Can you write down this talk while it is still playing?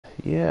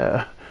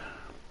Yeah.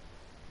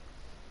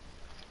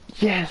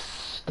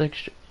 Yes, the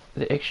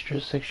extra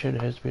section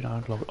has been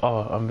unlocked.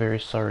 Oh, I'm very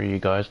sorry, you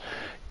guys.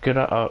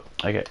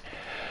 Okay.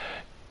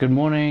 Good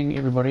morning,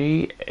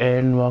 everybody,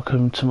 and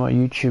welcome to my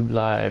YouTube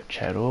live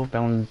channel,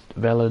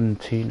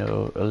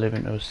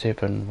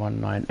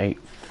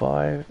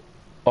 Valentino1107198.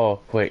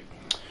 Oh, wait,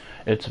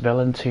 it's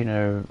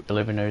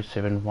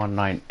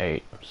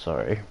Valentino1107198.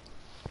 Sorry.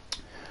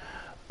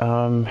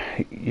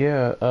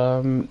 Yeah.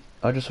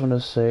 I just want to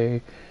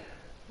say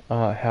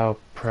how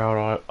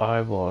proud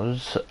I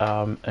was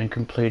in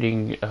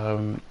completing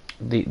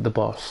the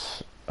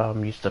boss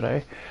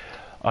yesterday.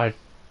 I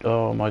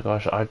Oh my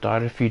gosh, I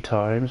died a few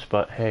times,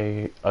 but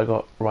hey, I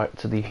got right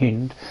to the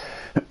end.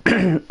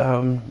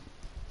 Yeah,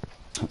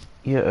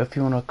 if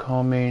you want to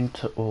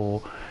comment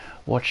or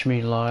watch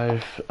me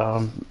live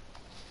on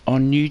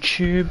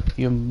YouTube,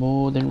 you're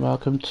more than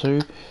welcome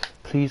to.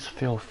 Please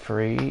feel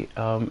free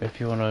if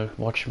you want to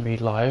watch me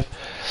live.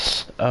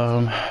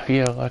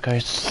 Yeah, like I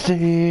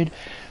said,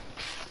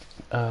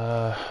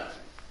 how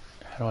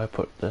do I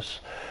put this?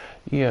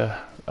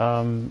 Yeah,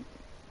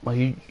 my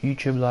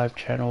YouTube live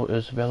channel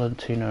is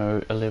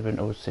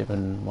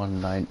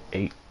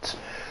Valentino1107198.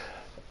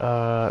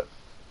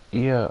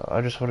 Yeah,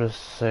 I just want to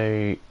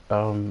say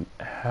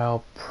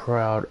how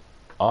proud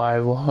I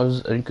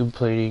was in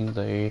completing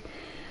the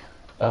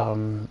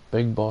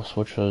big boss,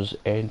 which was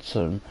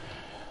Anthem.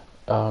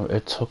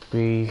 It took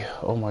me,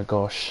 oh my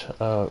gosh,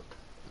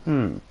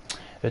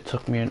 it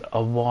took me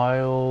a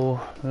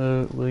while,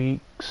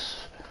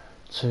 weeks,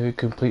 to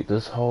complete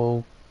this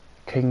whole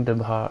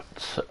Kingdom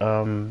Hearts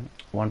 1.5,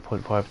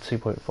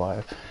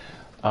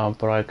 2.5,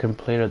 but I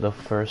completed the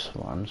first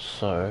one,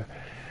 so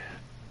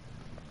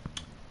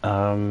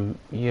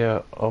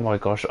yeah, oh my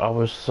gosh, I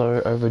was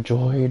so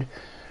overjoyed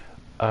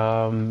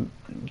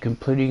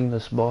completing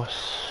this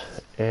boss,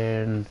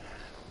 and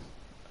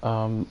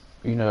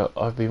you know,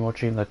 I've been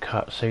watching the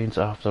cutscenes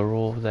after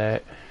all of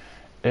that.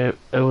 It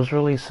was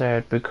really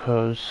sad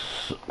because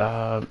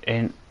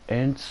Ansem,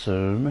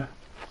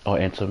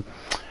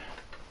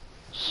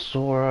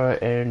 Sora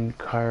and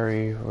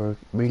Kairi were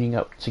meeting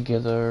up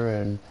together,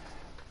 and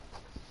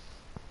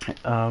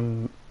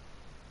um,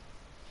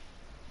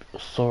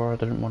 Sora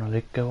didn't want to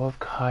let go of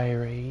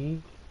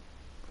Kairi.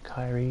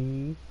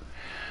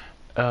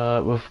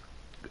 With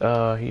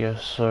yeah,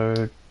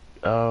 so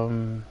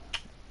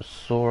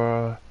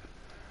Sora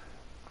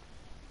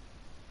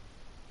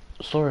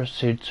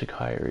said to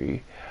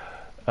Kairi,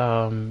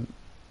 um,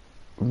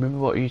 remember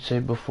what you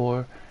said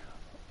before?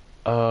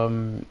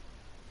 Um,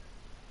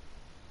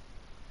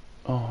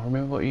 oh,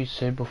 remember what you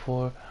said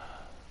before?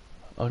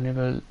 I'll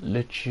never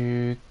let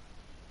you.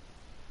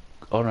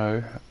 Oh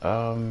no.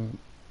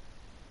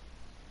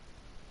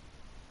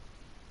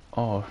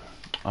 Oh,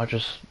 I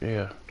just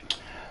yeah.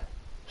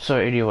 So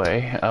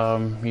anyway,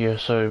 yeah.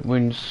 So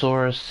when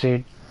Sora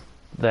said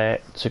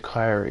that to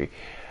Kairi,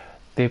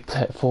 their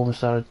platform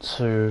started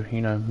to,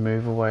 you know,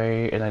 move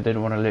away, and they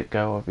didn't want to let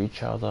go of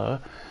each other,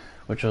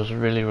 which was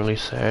really, really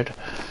sad.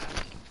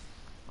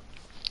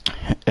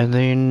 And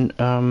then,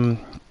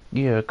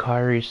 yeah,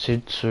 Kairi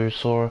said to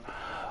Sora,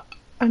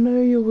 "I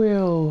know you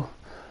will."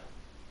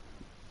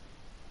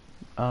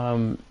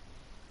 Um,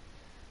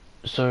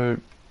 so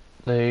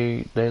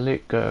they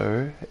let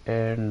go,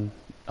 and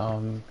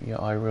yeah,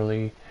 I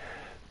really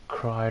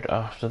cried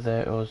after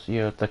that. It was,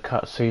 yeah, the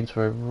cutscenes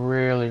were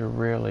really,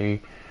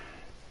 really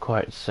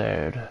quite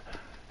sad.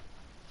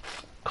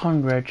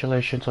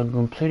 Congratulations on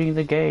completing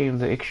the game.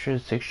 The extra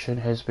section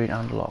has been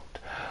unlocked.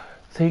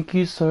 Thank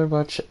you so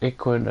much,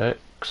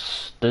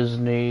 Equinix,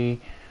 Disney,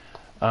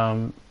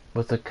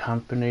 with the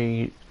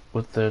company,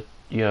 with the,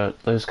 yeah,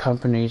 those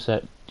companies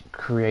that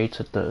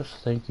created this.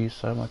 Thank you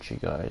so much, you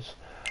guys.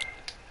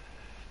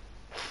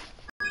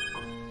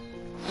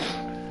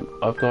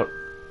 I've got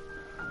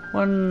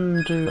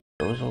one, two,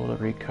 that was all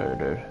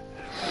recoded.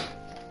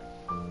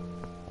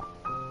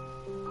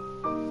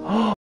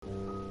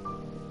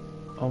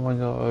 Oh my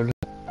god.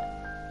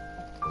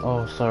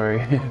 Oh, sorry.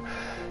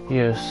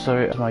 Yeah, so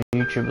it's my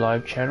YouTube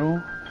live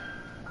channel.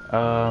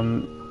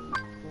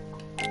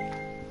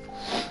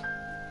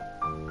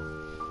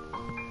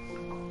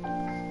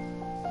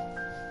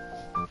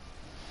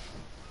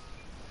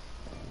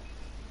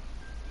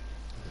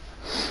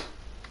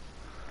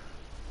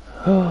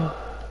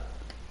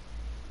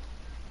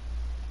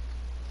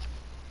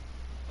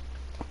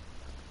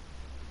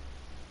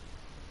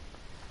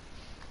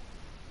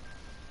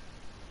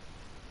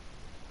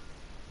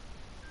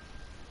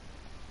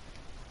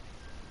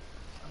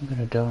 I'm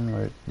gonna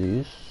download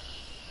this.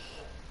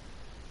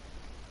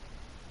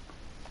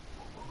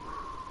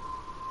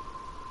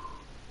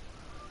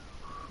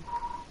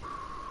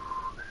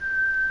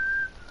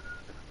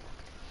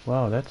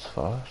 Wow, that's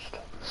fast.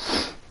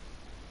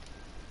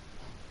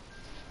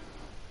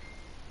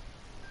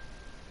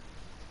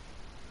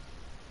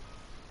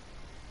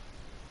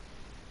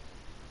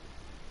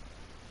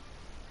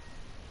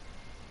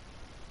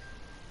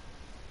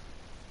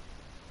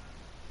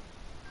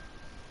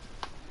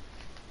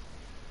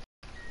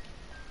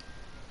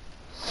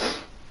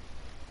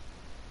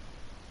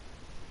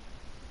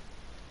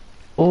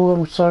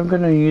 Oh, so I'm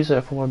gonna use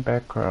that for my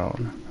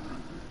background.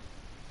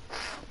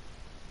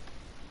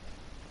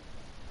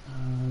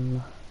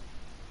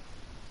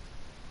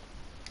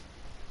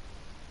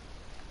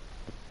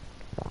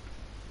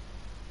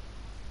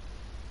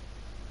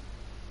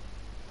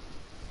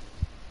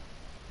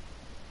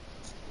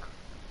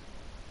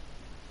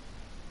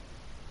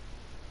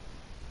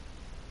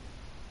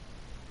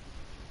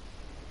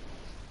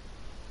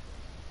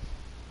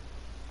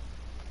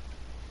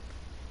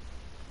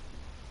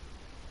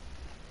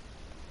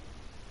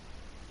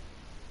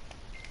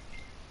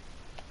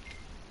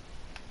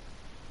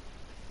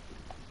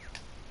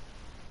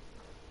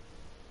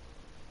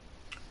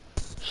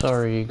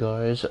 Sorry you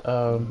guys,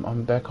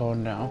 I'm back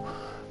on now.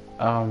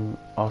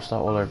 I'll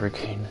start all over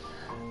again.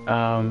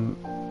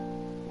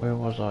 Where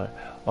was I?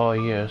 Oh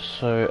yeah,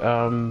 so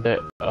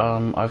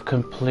I've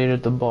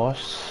completed the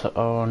boss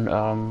on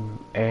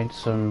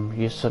Ansem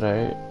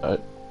yesterday.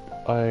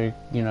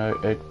 You know,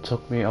 it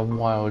took me a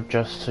while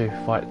just to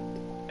fight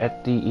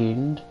at the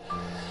end.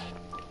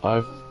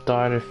 I've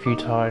died a few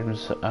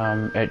times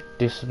at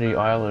Destiny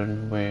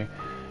Island where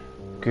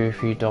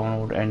Goofy,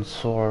 Donald and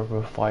Sora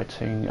were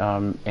fighting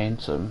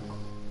Ansem.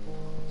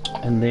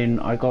 And then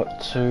I got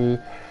to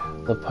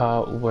the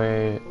part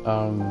where,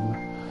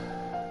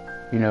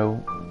 you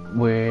know,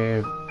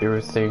 where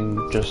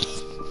everything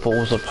just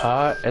falls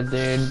apart, and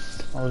then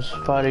I was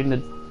fighting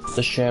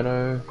the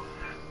shadow,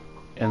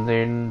 and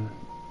then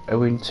I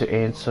went to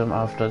Ansem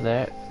after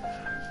that,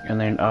 and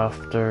then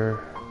after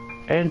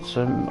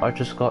Ansem I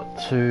just got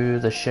to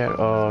the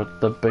shadow,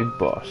 the big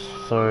boss.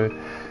 So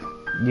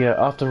yeah,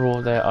 after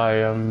all that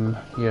I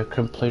yeah,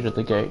 completed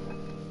the game.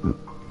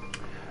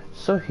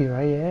 So here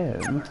I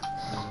am.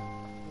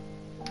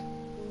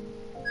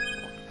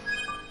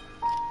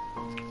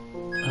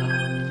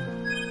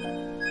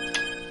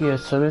 Yeah,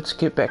 so let's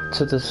get back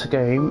to this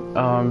game.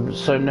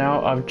 So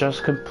now I've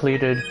just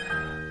completed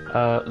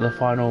the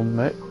final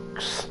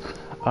mix.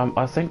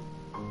 I think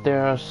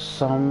there are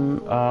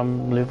some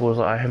levels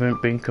I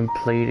haven't been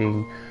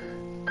completing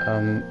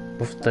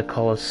with the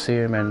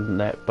Colosseum and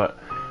that, but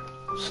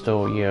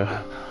still,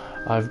 yeah,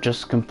 I've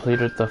just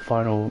completed the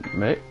final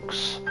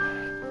mix.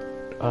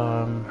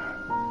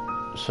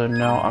 So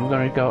now I'm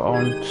going to go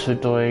on to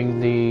doing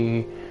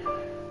the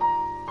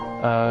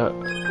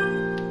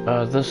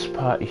this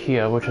part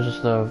here, which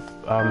is the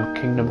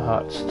Kingdom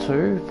Hearts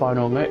 2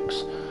 final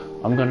mix.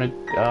 I'm going to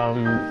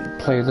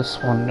play this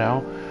one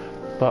now,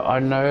 but I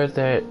know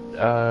that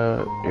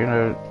you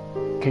know,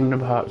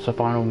 Kingdom Hearts the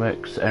final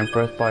mix and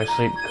Birth by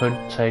Sleep could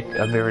take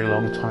a very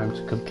long time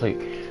to complete,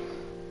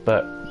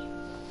 but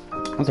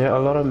there are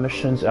a lot of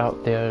missions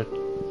out there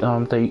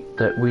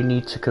that we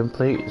need to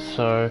complete.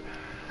 So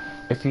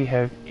if you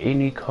have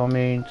any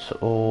comments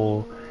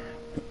or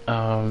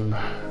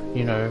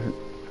you know,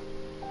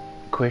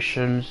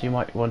 questions you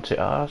might want to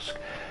ask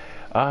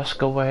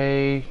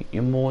away,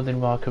 you're more than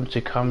welcome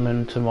to come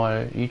into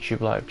my YouTube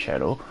live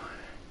channel.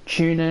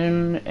 Tune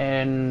in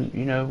and,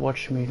 you know,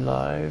 watch me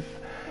live.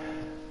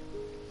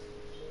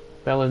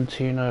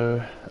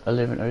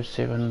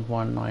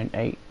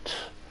 Valentino1107198's.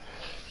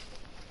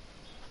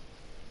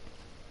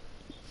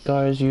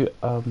 Guys, you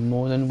are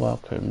more than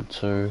welcome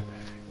to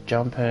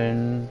jump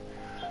in,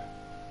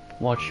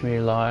 watch me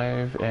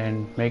live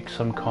and make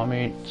some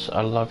comments.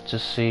 I love to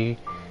see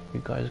you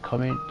guys'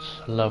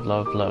 comments. Love,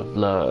 love, love,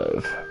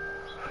 love.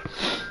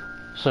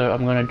 So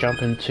I'm gonna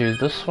jump into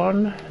this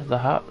one,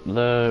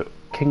 the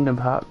Kingdom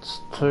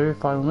Hearts 2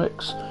 final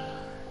mix.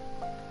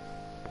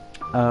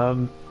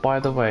 By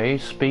the way,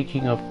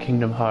 speaking of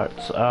Kingdom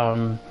Hearts,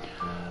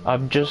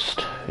 I've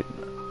just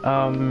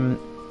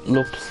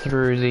looked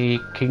through the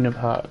Kingdom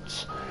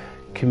Hearts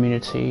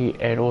community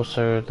and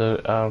also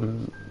the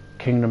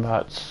Kingdom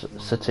Hearts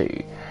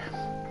city.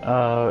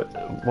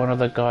 One of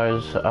the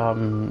guys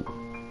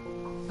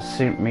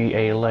sent me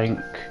a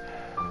link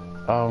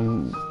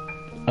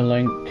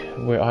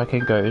where I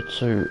can go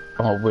to,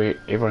 or where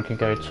everyone can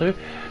go to,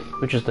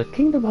 which is the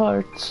Kingdom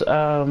Hearts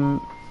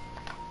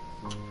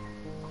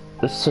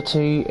the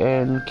city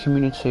and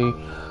community.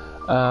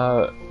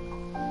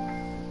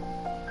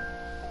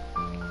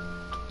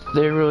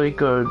 They're really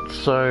good,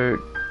 so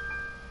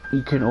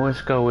you can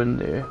always go in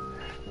there.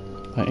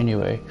 But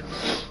anyway,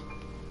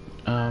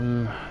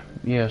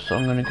 yeah, so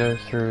I'm gonna go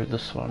through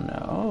this one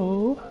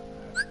now.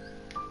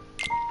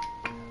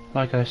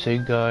 Like I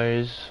said,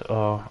 guys,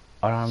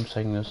 I'm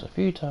saying this a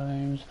few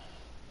times,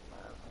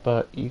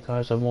 but you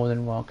guys are more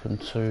than welcome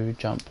to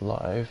jump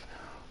live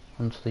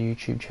onto the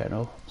YouTube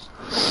channel.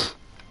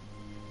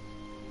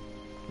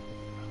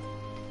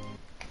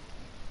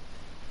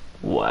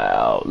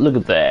 Wow, look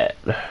at that.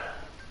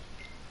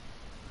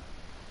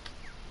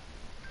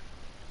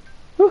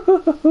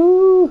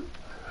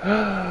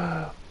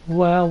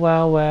 Wow,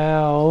 wow,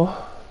 wow.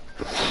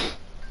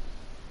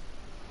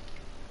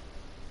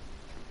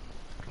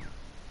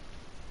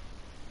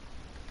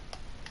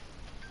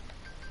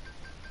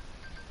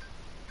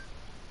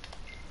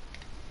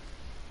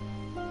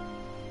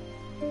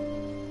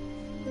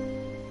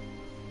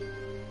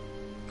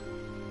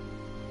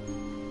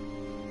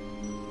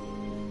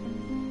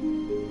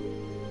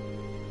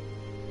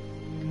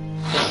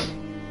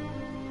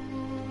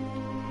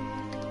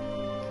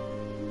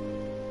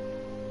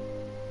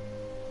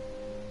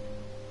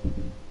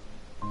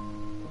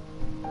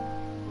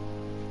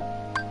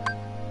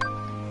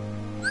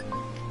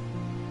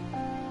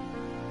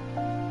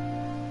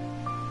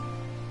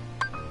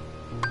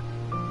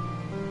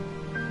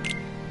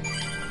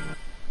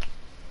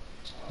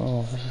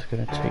 this is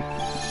gonna take...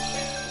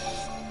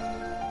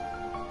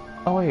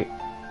 Oh wait,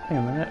 wait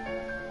a minute.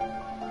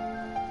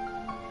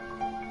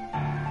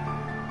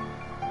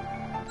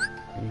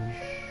 Are you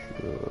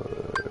sure?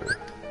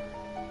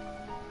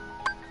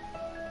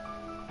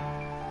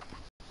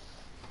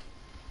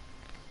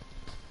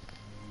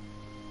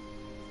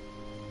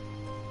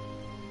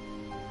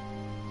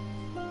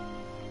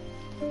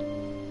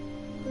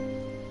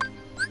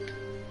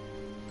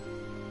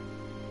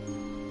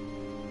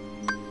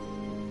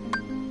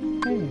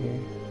 Hey.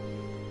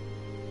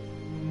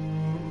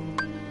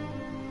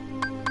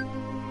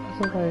 I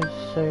thought I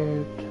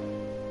saved...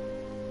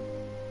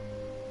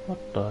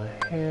 What the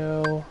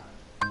hell?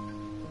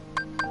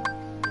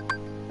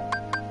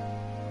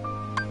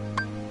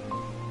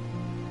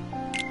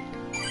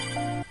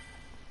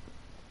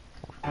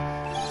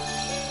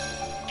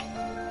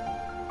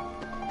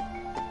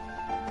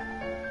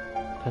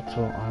 That's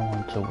what I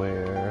want to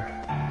wear.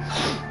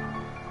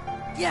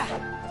 Yeah.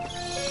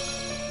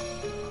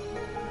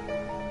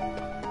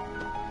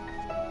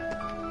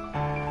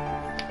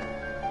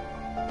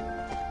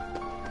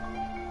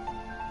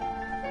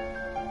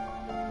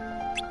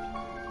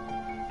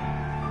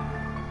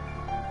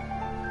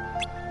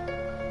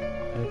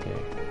 Okay.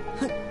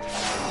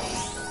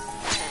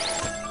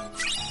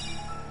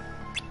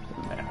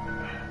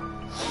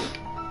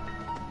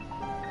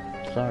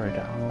 Sorry,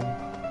 Donald.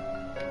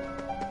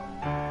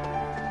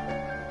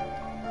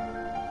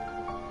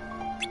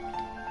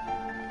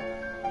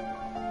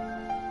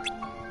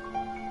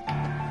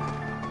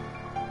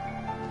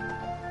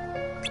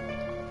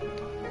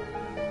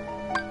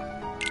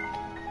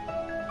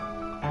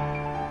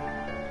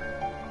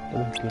 The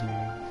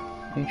beginning.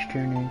 Each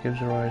journey gives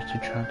rise to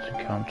chance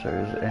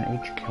encounters, and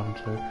each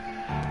encounter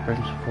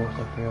brings forth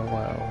a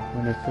farewell.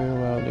 When a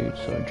farewell leads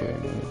to a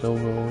journey, the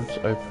worlds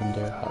open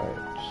their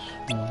hearts.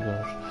 Oh my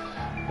gosh.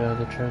 They are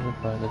the chosen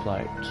by the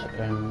light,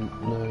 and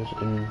lures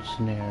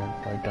ensnared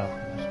by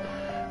darkness.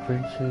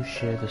 Friends who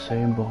share the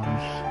same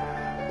bonds,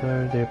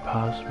 though their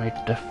paths may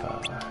differ.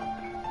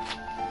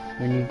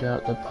 When you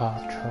doubt the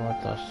path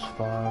trod thus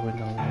far, when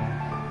the long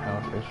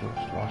out is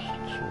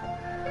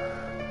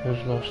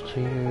lost to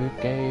you,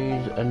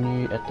 gaze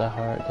anew at the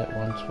heart that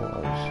once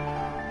was,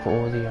 for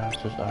all the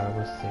answers are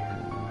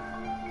within.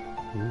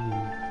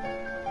 Ooh,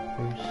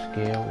 very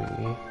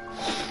scary.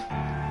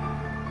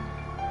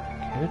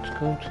 Okay, let's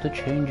go to the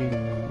changing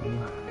room.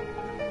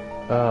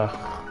 Ugh.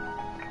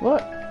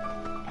 What?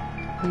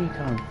 You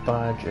can't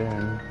barge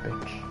in,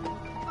 bitch.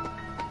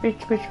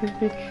 Bitch, bitch, bitch,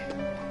 bitch.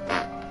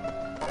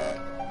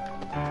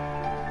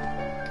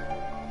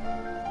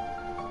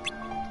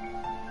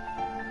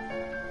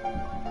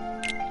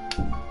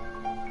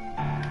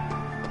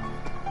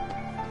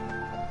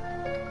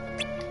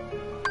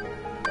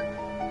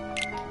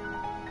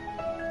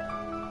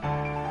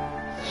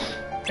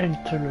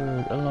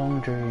 Interlude, a long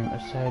dream, a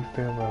sad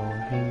farewell,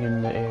 hanging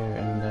in the air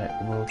in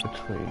that world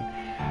between.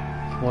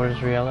 What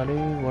is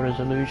reality? What is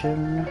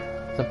illusion?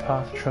 The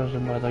path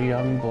chosen by the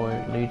young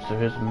boy leads to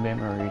his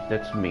memories,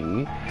 that's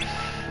me.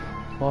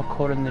 While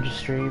caught in the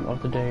stream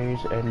of the days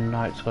and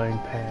nights going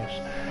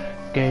past,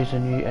 gaze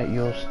anew at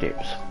your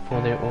steps,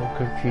 for their all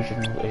confusion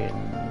will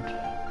end.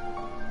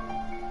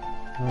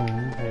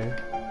 Okay.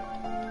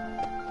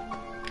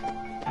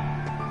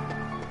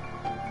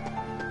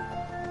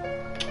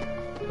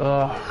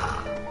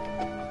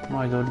 Ugh,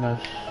 my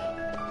goodness.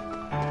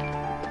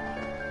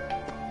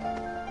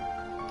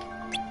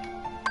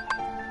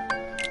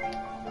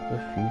 The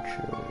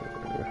future.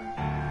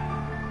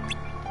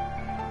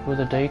 Will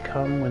the day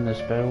come when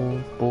this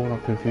battle born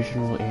of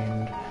confusion will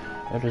end?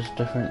 It is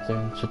different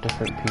things to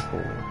different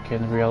people.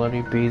 Can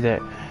reality be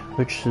that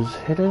which is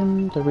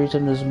hidden? The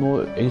reason is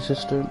more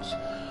existence,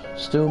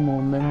 still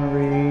more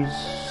memories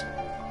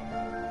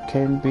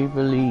can be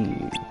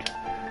believed.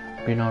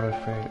 Be not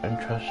afraid, and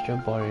trust your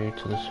body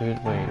to the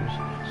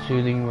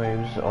soothing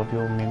waves of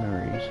your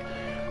memories.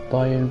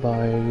 By and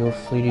by, your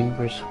fleeting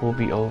risk will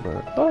be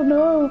over. Oh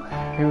no!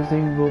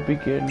 Everything will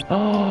begin.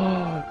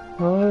 Oh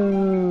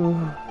no!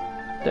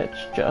 That's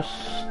just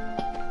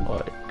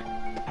like...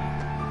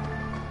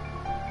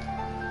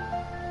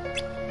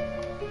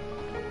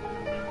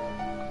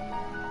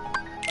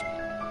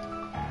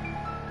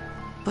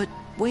 But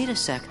wait a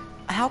sec.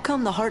 How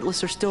come the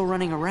Heartless are still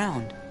running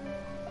around?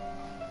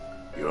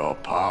 Your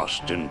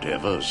past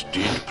endeavors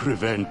did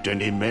prevent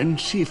an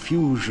immense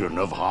effusion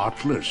of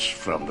Heartless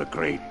from the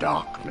Great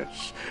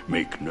Darkness.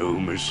 Make no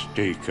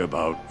mistake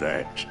about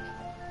that.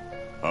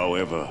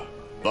 However,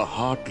 the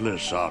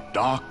Heartless are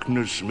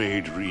darkness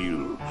made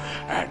real,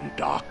 and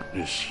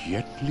darkness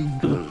yet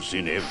lingers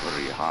in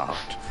every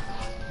heart.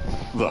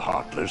 The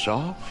Heartless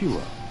are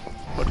fewer,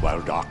 but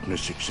while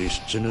darkness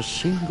exists in a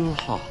single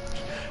heart,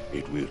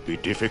 it will be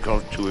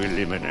difficult to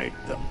eliminate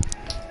them.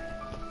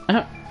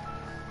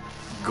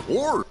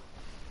 Gore.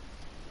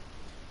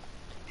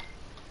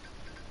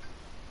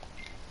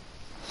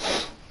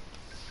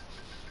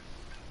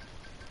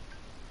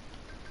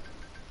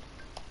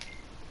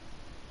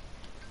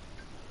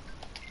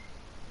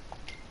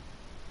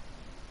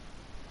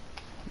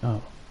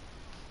 Oh.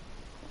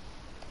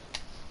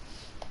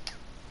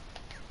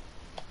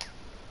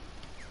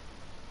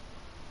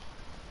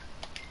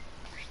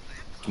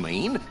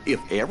 mean if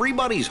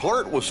everybody's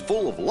heart was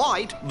full of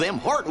light, them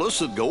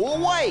heartless would go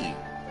away.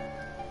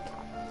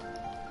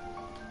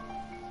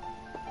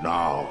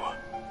 Now,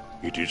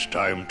 it is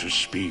time to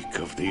speak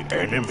of the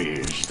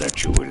enemies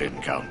that you will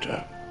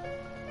encounter.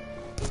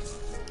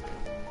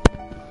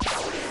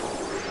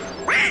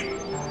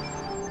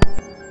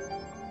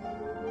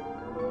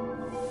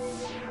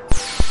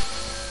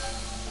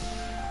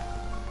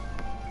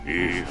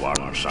 If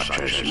one such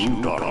as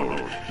you,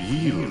 Donald,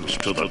 yields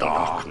to the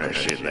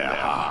darkness in their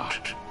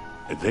heart,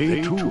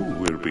 they too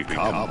will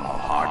become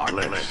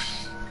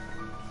heartless.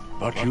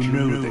 But you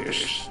know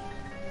this.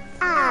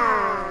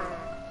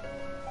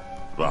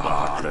 The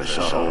heartless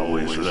are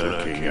always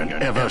lurking and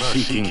ever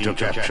seeking to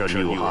capture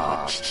new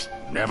hearts.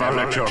 Never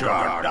let your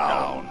guard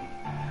down.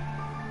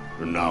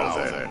 Now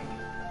then.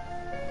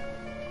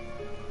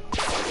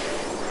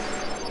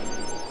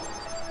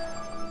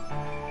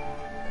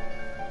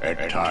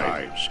 At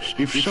times,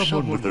 if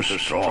someone with a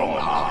strong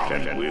heart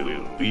and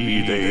will,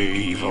 be they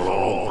evil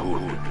or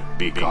good,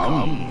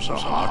 becomes a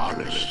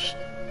heartless,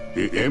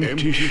 the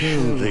empty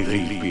shell they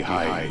leave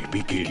behind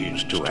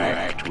begins to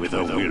act with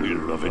a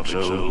will of its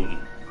own.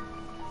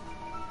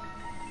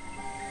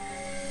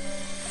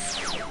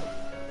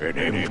 An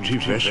empty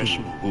vessel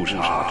whose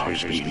heart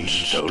has been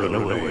stolen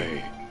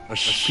away. A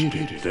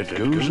spirit that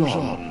goes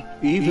on,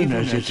 even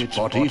as its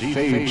body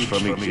fades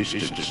from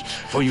existence.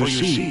 For you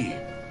see,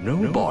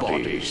 no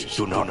bodies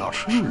do not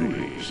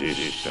truly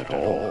exist at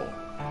all.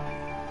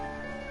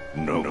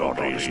 No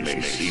bodies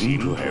may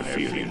seem to have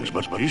feelings,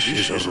 but this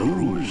is a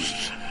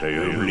ruse. They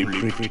only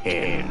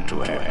pretend to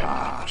have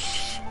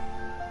hearts.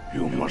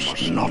 You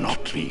must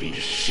not be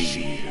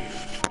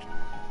deceived.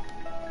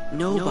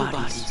 No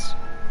bodies.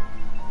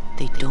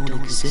 They don't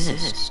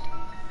exist.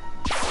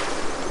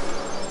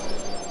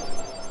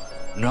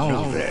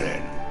 Now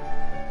then,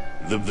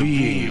 the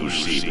being you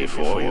see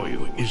before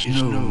you is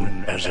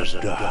known as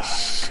a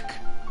dusk.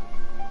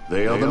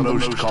 They are the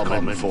most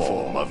common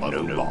form of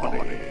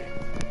nobody.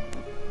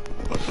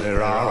 But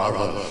there are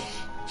others,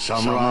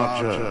 some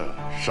larger,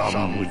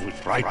 some with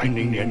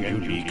frightening and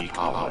unique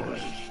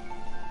powers.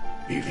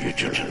 Be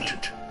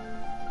vigilant.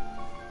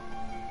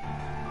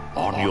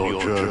 On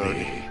your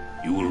journey,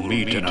 you will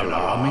meet an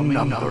alarming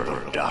number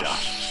of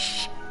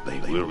dusks. They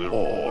will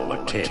all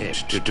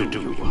attempt to do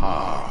you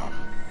harm.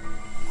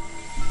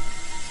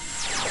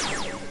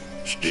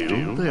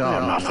 Still, they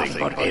are nothing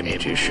but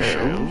empty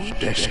shells,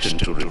 destined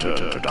to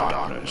return to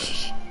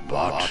darkness.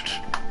 But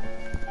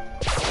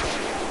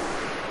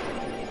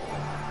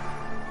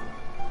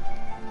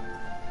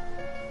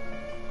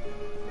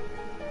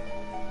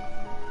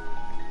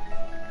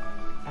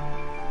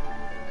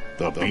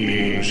the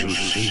beings you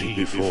see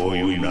before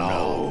you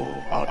now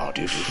are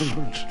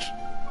different.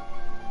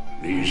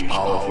 These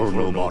powerful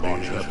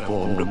nobodies have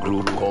formed a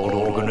group called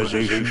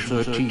Organization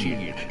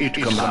 13. It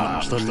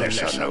commands the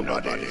lesser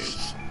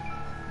nobodies.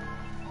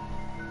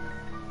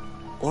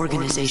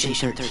 Organization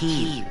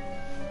 13.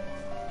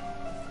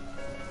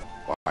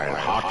 While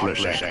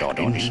heartless act on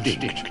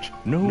instinct,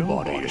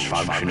 nobodies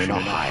function in a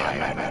higher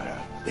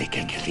manner. They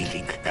can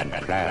think and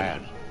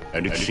plan,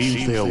 and it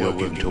seems they are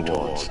working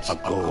towards a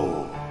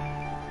goal.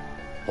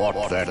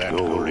 What that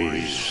goal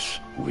is,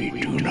 we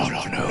do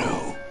not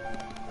know.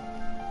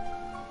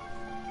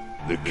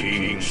 The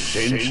king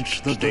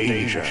sensed the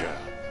danger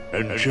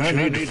and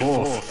journeyed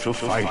forth to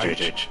fight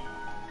it.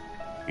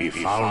 He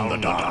found the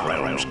Dark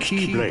Realm's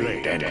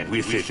Keyblade and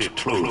with it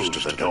closed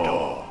the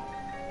door.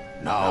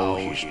 Now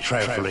he's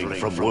traveling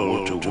from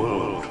world to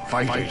world,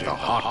 fighting the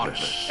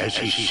heartless as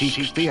he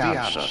seeks the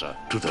answer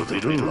to the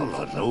riddle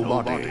of the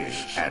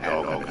nobodies and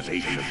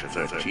Organization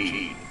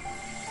 13.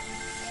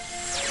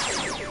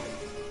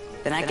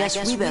 Then I guess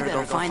we better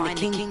go find the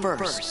king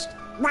first.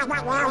 Well,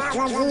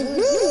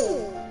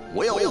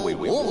 we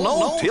won't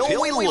know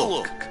till we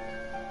look.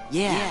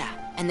 Yeah,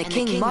 and the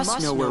king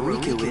must know where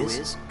Riku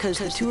is, because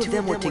the two of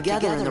them were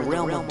together in the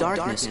realm of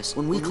darkness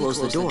when we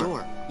closed the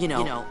door. You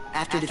know,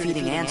 after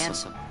defeating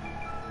Ansem.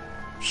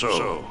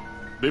 So,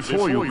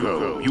 before you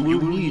go, you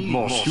will need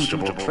more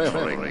suitable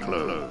traveling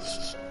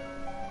clothes.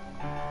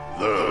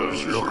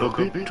 Those look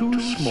a bit too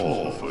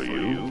small for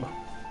you.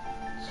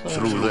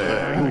 Through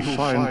there, you'll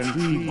find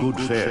 3 good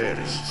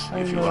fairies.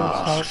 If you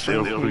ask,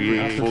 they'll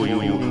create for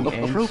you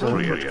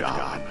appropriate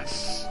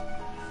garments.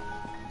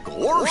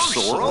 Gorse,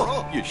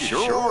 Sora, you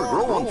sure are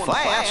growing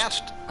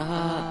fast.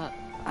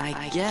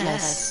 I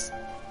guess.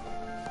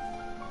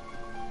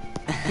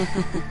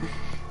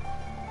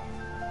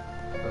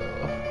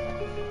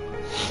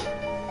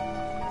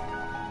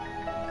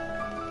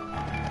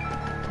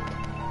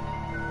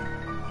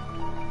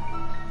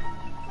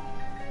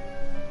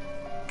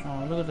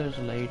 Oh, look at those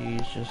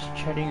ladies just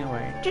chatting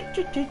away.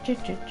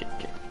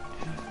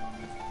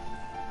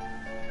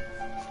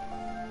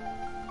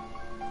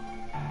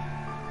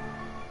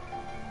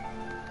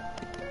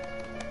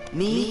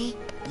 Me,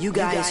 you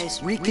guys,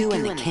 Riku,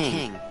 and the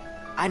king.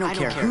 I don't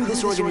care who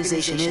this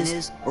organization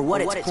is or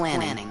what it's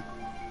planning.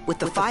 With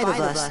the 5 of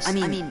us, I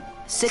mean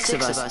 6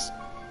 of us,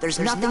 there's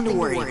nothing to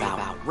worry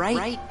about,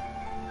 right?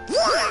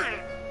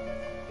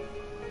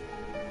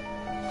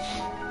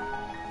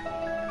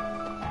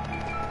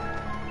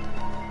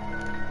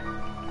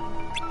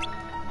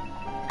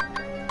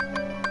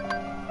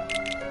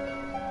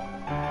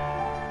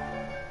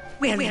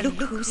 Well, look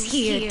who's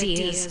here,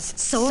 dears.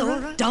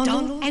 Sora,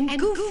 Donald, and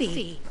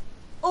Goofy.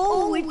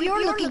 Oh, if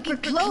you're looking for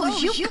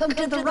clothes, you've come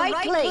to the right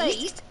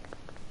place.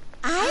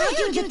 I'll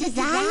do the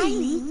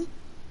designing.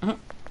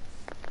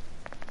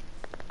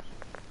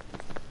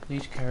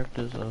 These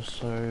characters are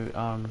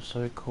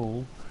so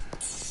cool.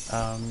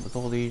 With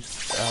all these,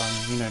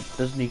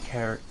 Disney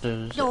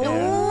characters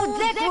Oh,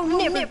 and that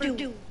will never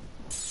do.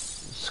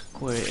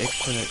 Square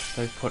Enix,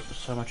 they put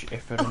so much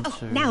effort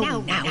into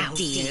Now,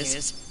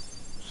 dears.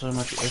 so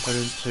much effort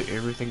into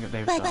everything that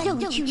they've But done.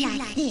 don't you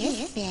like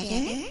this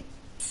better?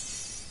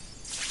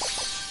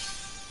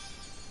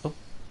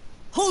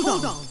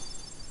 Hold on.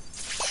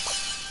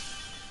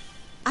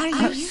 Are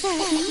you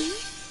certain?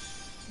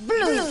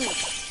 Blue.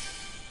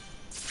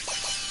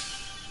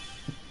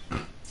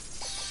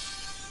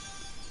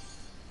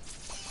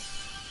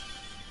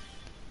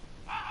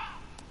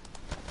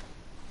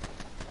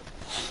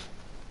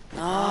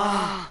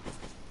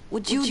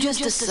 Would you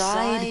just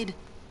decide?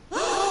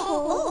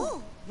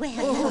 Oh,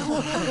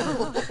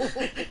 well.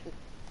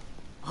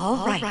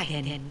 All right,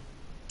 then.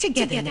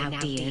 Together now,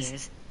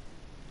 dears.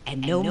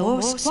 And no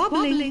more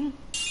squabbling.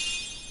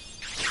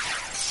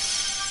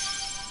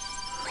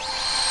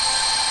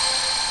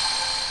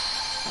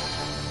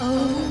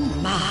 Oh,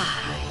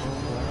 my.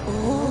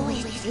 Oh,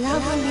 it's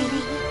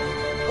lovely.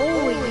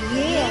 Oh,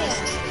 yes.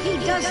 He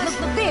does look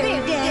very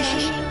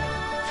dashing.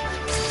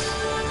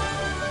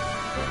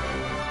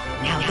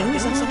 Now,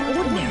 those aren't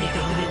ordinary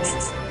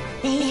garments.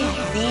 They have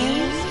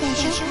very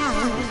special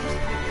powers.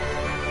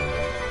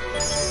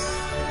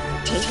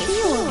 Take the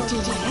old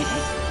dear.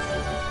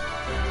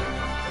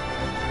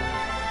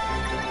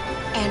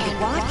 And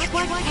watch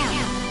what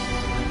happens.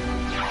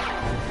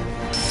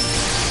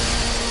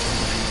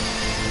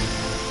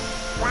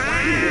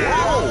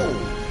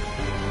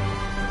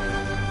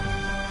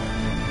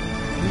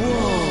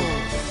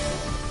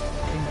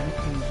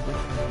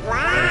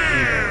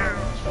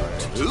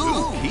 Two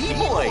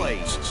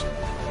Keyblades!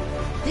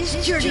 This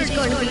journey's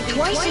going to be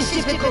twice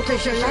as difficult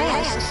as your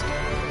last.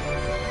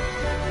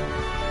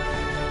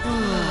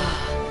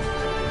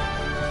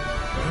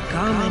 Your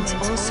garments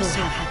also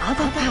have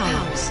other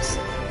powers.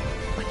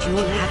 But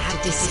you'll have to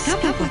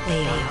discover what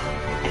they are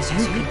as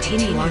you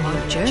continue on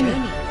your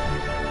journey.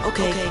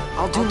 Okay,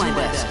 I'll do my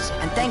best.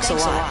 And thanks a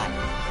lot.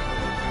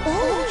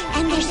 Oh,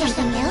 and there's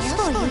something else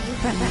for you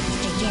from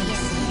Master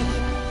Jensen.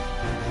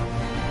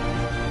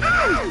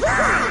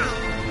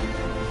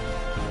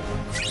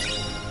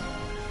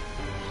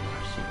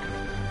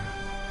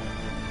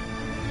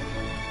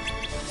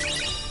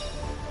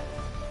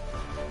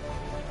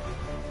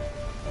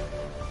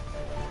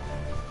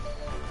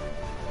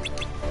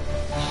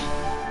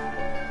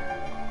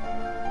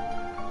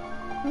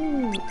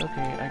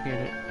 Okay, I get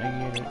it.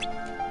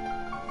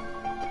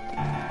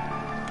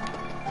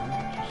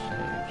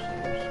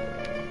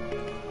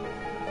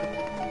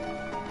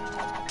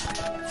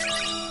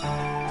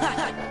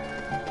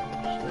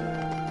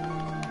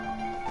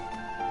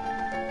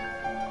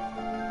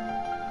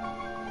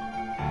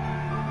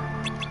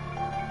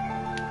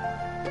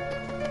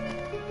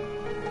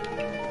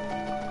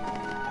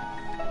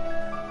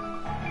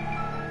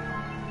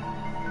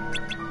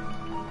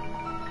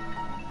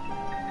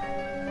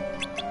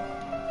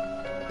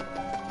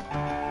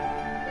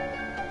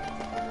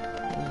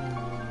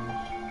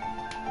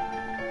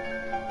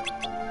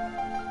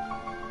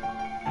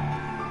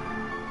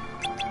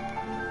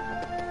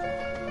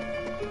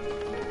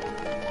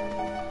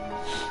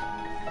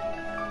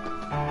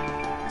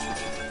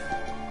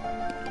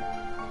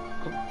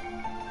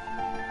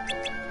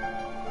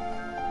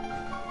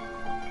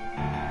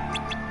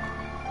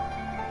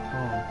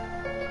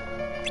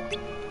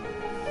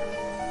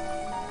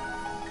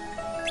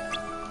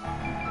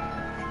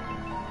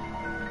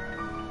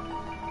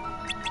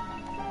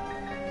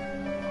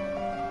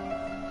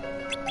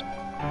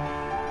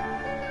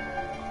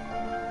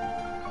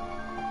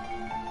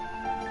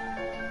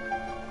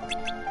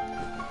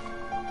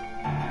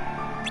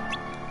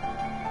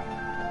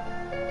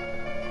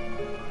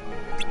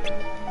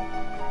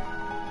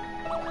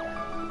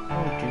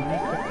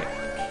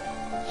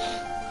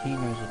 He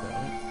knows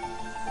about it.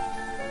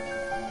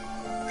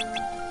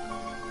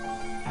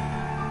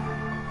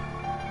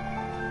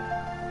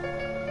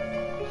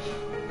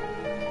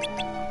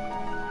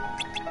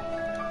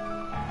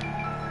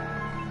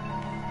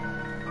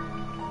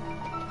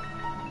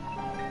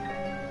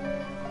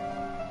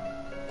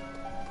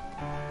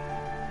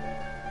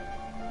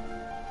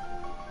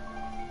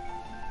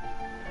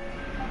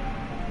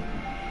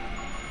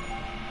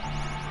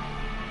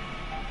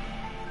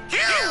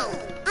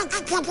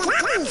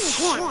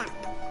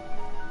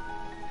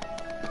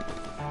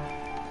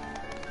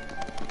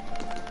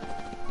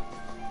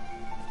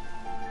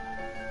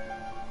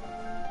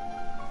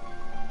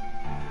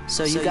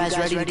 So you guys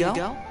ready to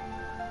go?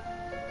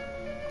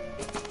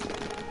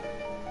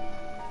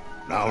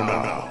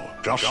 Now,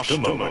 just a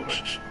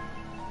moment.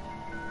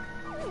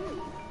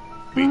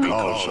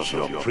 Because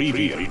of your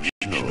previous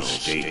original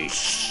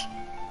states,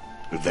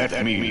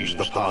 that means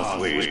the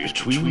pathways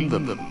between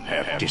them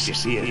have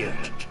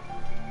disappeared.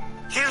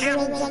 How do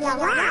we get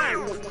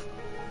around?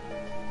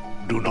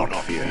 Do not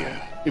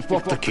fear. If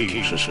what the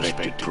king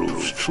suspected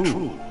proves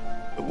true,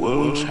 the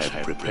worlds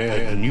have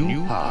prepared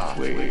new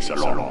pathways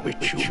along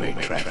which you may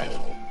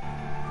travel.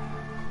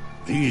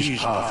 These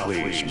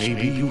pathways may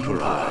be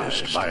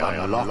utilized by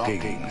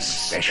unlocking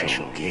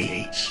special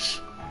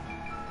gates.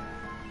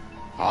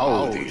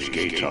 How these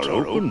gates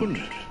are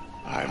opened,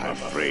 I'm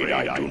afraid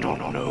I do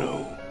not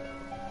know.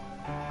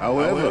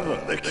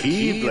 However, the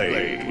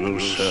Keyblade will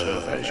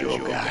serve as your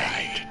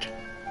guide.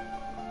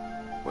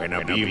 When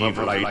a beam of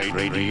light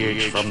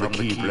radiates from the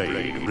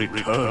Keyblade,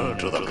 return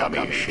to the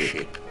gummy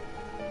ship.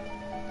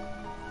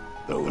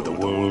 Though the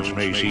worlds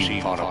may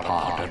seem far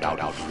apart and out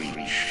of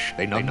reach,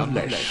 they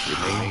nonetheless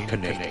remain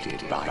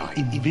connected by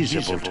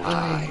invisible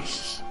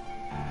ties,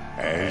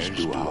 as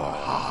do our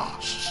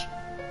hearts.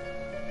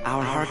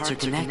 Our hearts are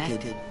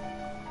connected.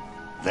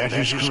 That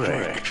is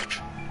correct.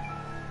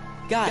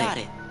 Got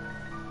it.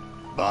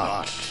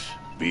 But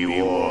be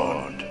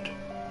warned,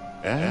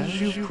 as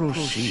you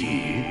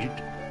proceed,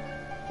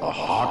 the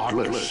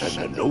Heartless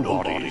and the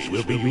Nobodies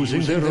will be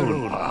using their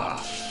own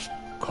paths,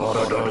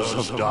 corridors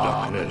of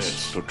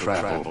darkness, to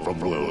travel from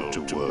world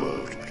to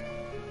world.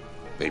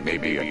 They may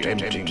be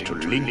attempting to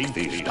link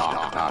these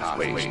dark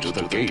pathways to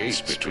the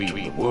gates between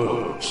the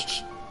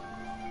worlds.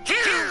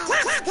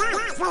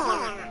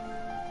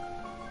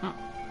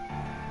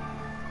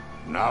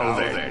 Now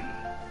then,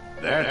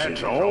 that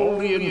is all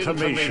the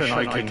information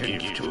I can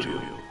give to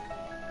you.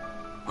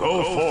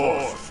 Go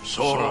forth,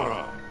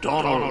 Sora,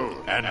 Donald,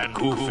 and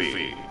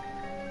Goofy.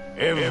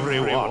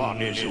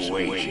 Everyone is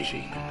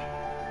waiting.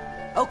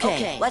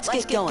 Okay, let's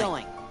get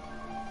going.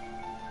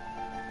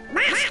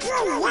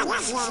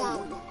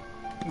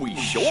 We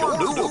sure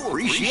do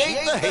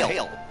appreciate the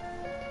help.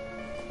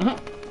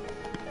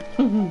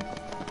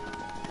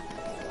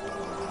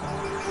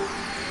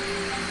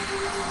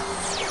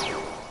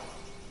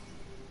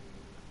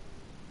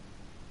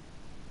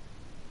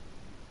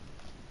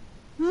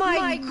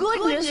 My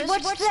goodness,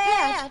 what's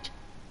that?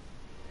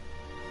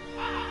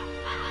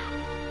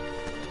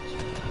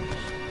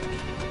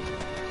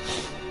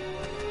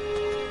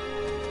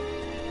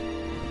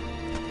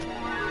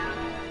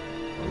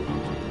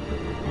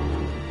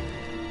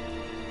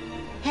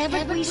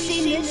 Haven't we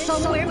seen this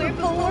somewhere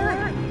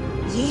before?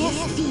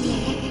 Yes,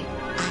 dear.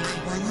 I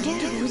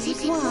wonder whose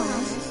it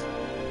was.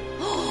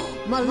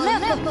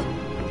 Maleficent!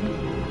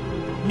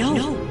 No,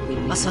 we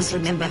mustn't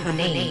remember her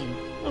name.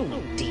 Oh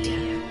dear.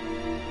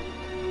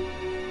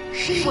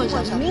 She was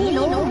a mean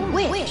old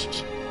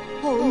witch.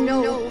 Oh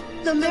no,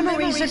 the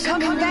memories are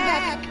coming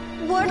back.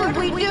 What'll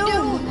we do?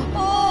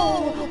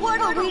 Oh,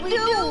 what'll we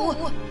do?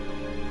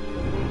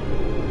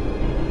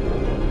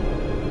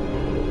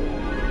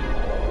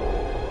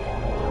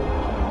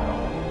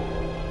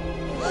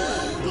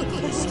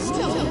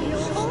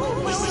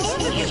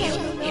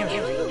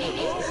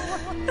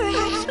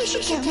 Perhaps we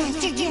should tell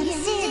Master Jim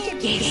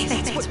Sid. Yes,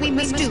 that's what we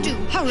must do.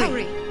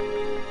 Hurry.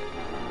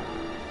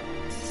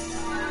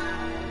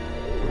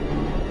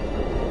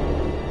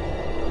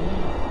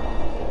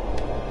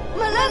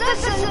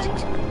 Maleficent!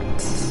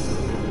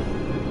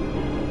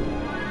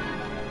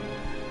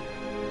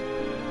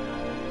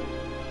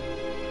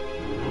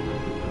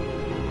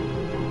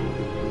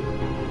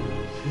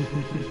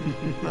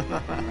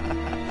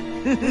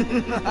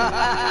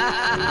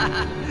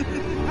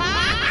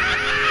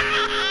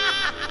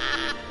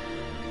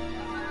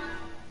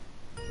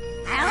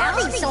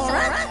 Howdy,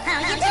 Sora. How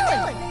you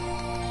doing?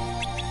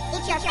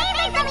 It's your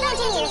favorite dummy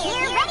engineers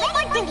here, ready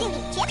for duty.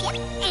 Chip and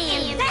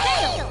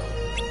Dale.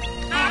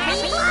 Happy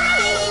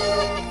flying!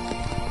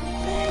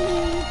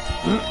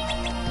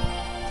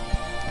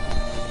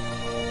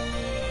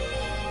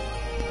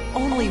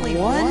 Only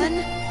one?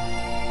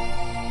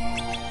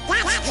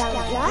 That's so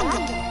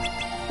good.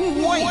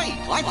 Wait,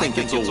 I think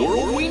it's a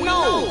world we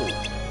know.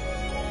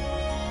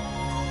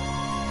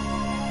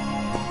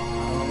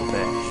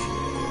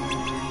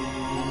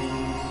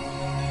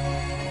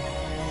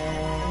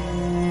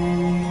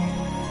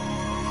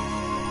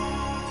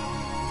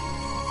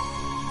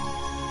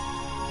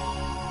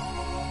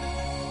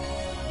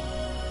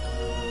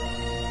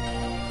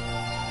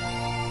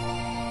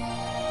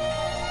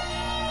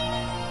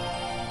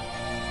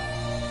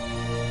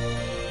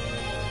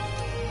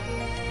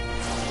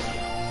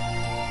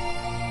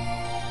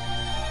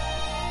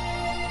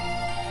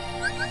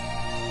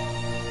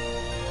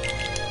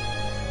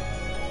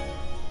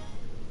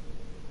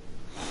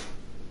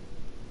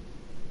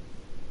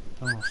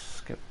 I'll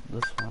skip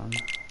this one.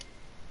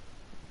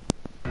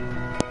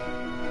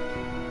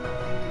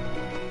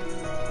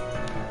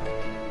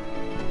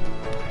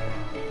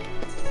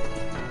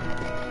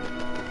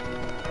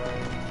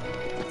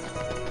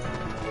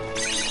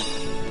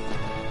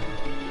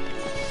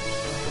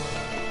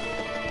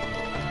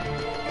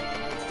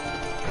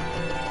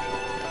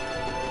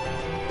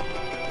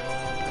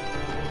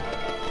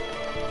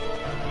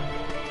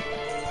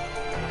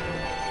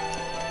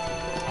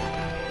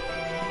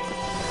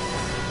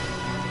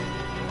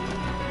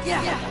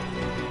 Yeah.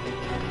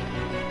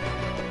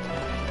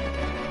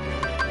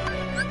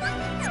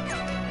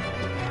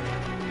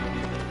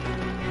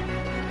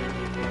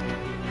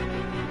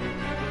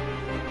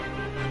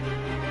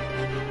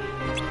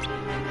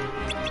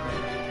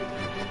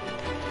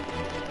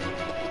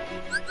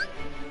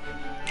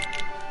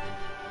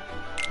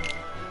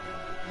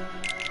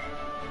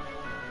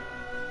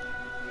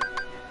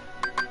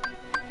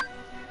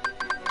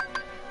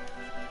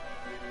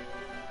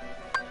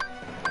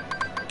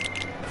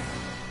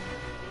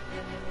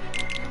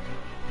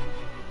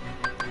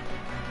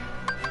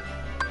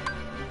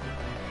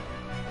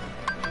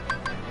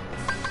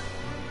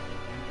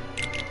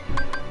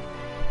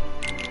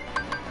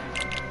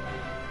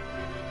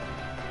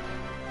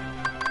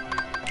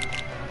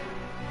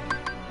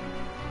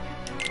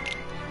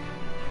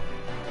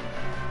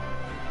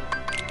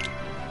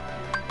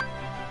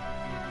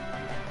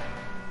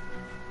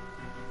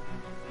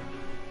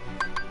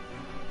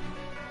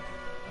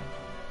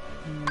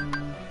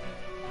 Alright.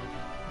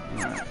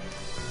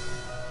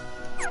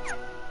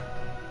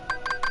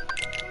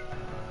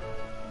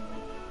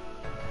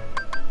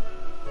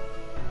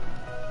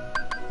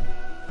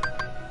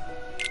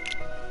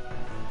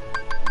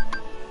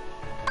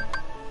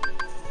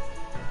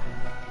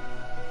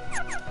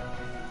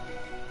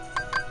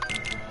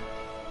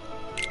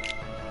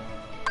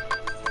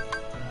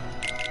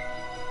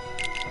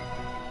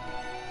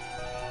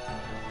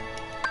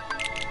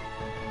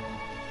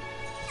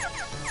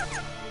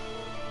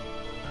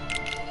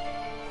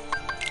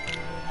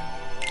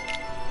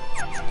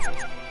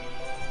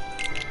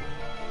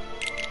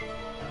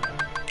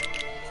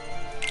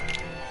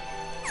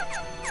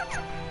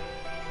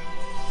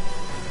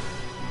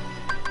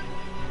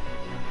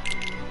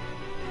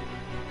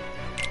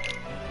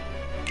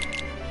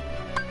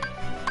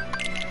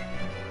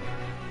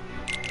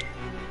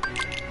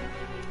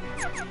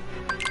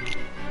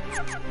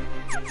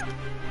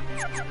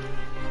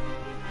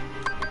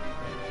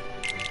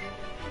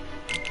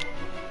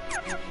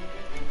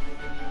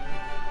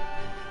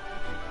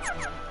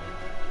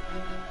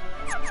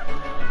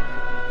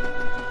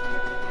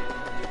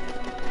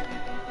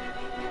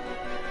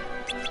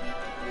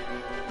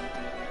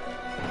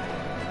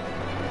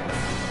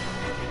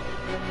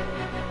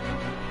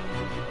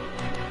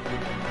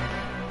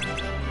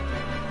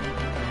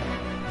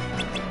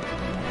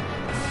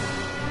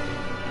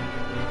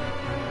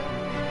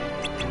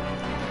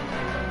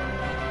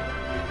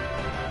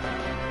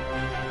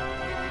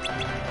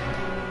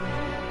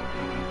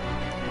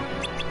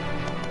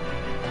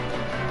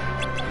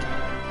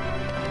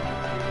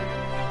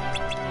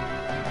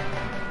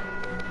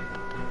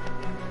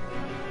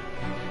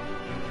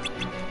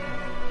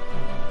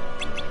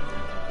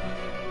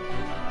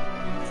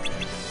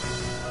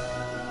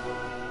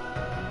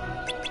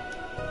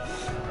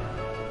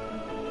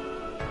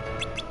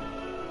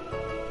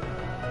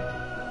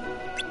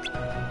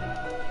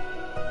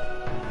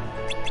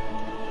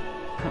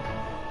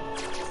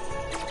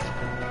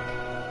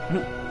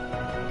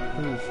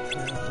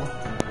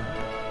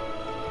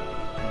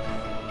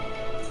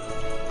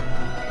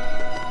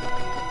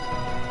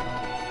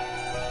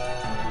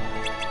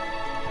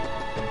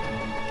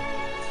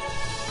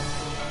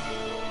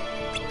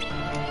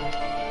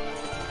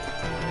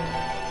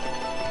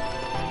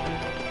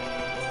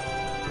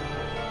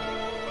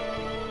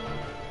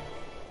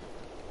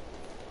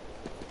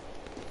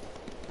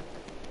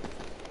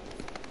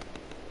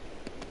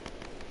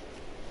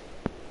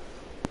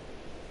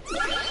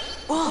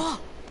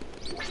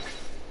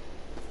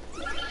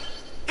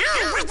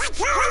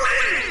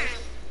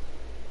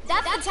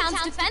 That's the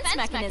town's defense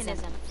mechanism.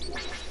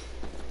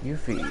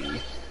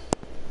 Yuffie.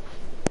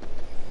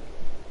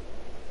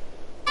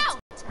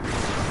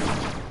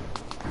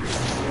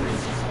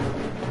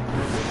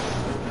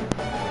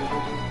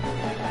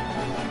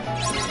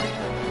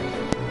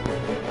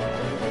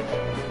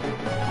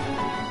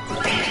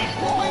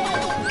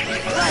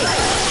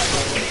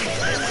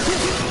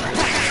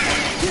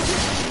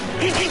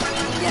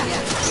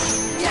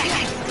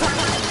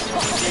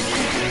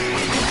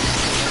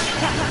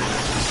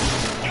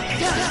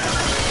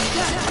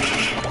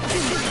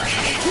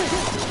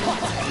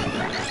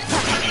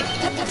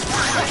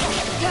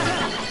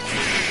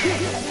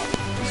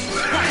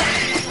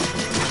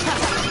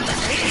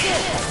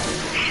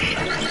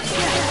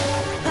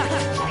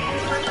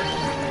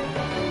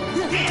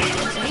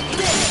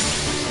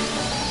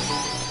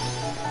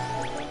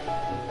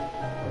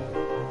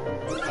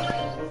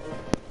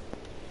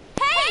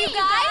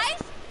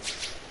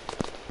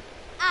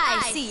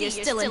 You're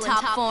still in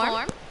top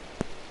form.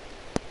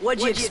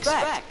 What'd you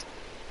expect?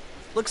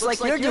 Looks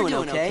like you're doing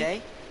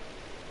okay.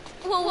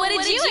 Well, what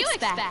did you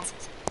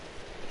expect?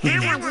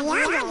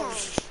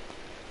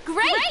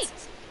 Great!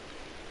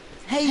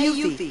 Hey,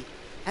 Yuffie,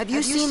 have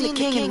you seen the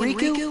King and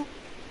Riku?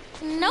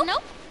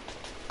 Nope.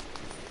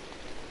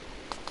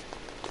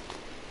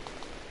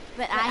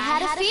 But I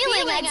had a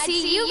feeling I'd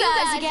see you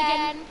guys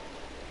again.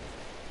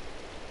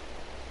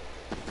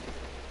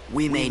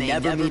 We may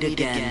never meet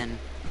again.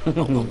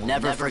 We'll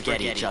never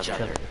forget each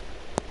other.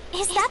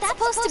 Is that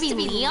supposed to be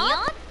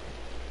Leon?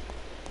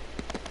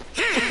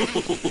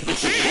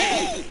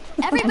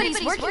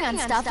 Everybody's working on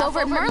stuff over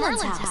at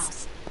Merlin's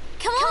house.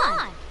 Come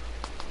on!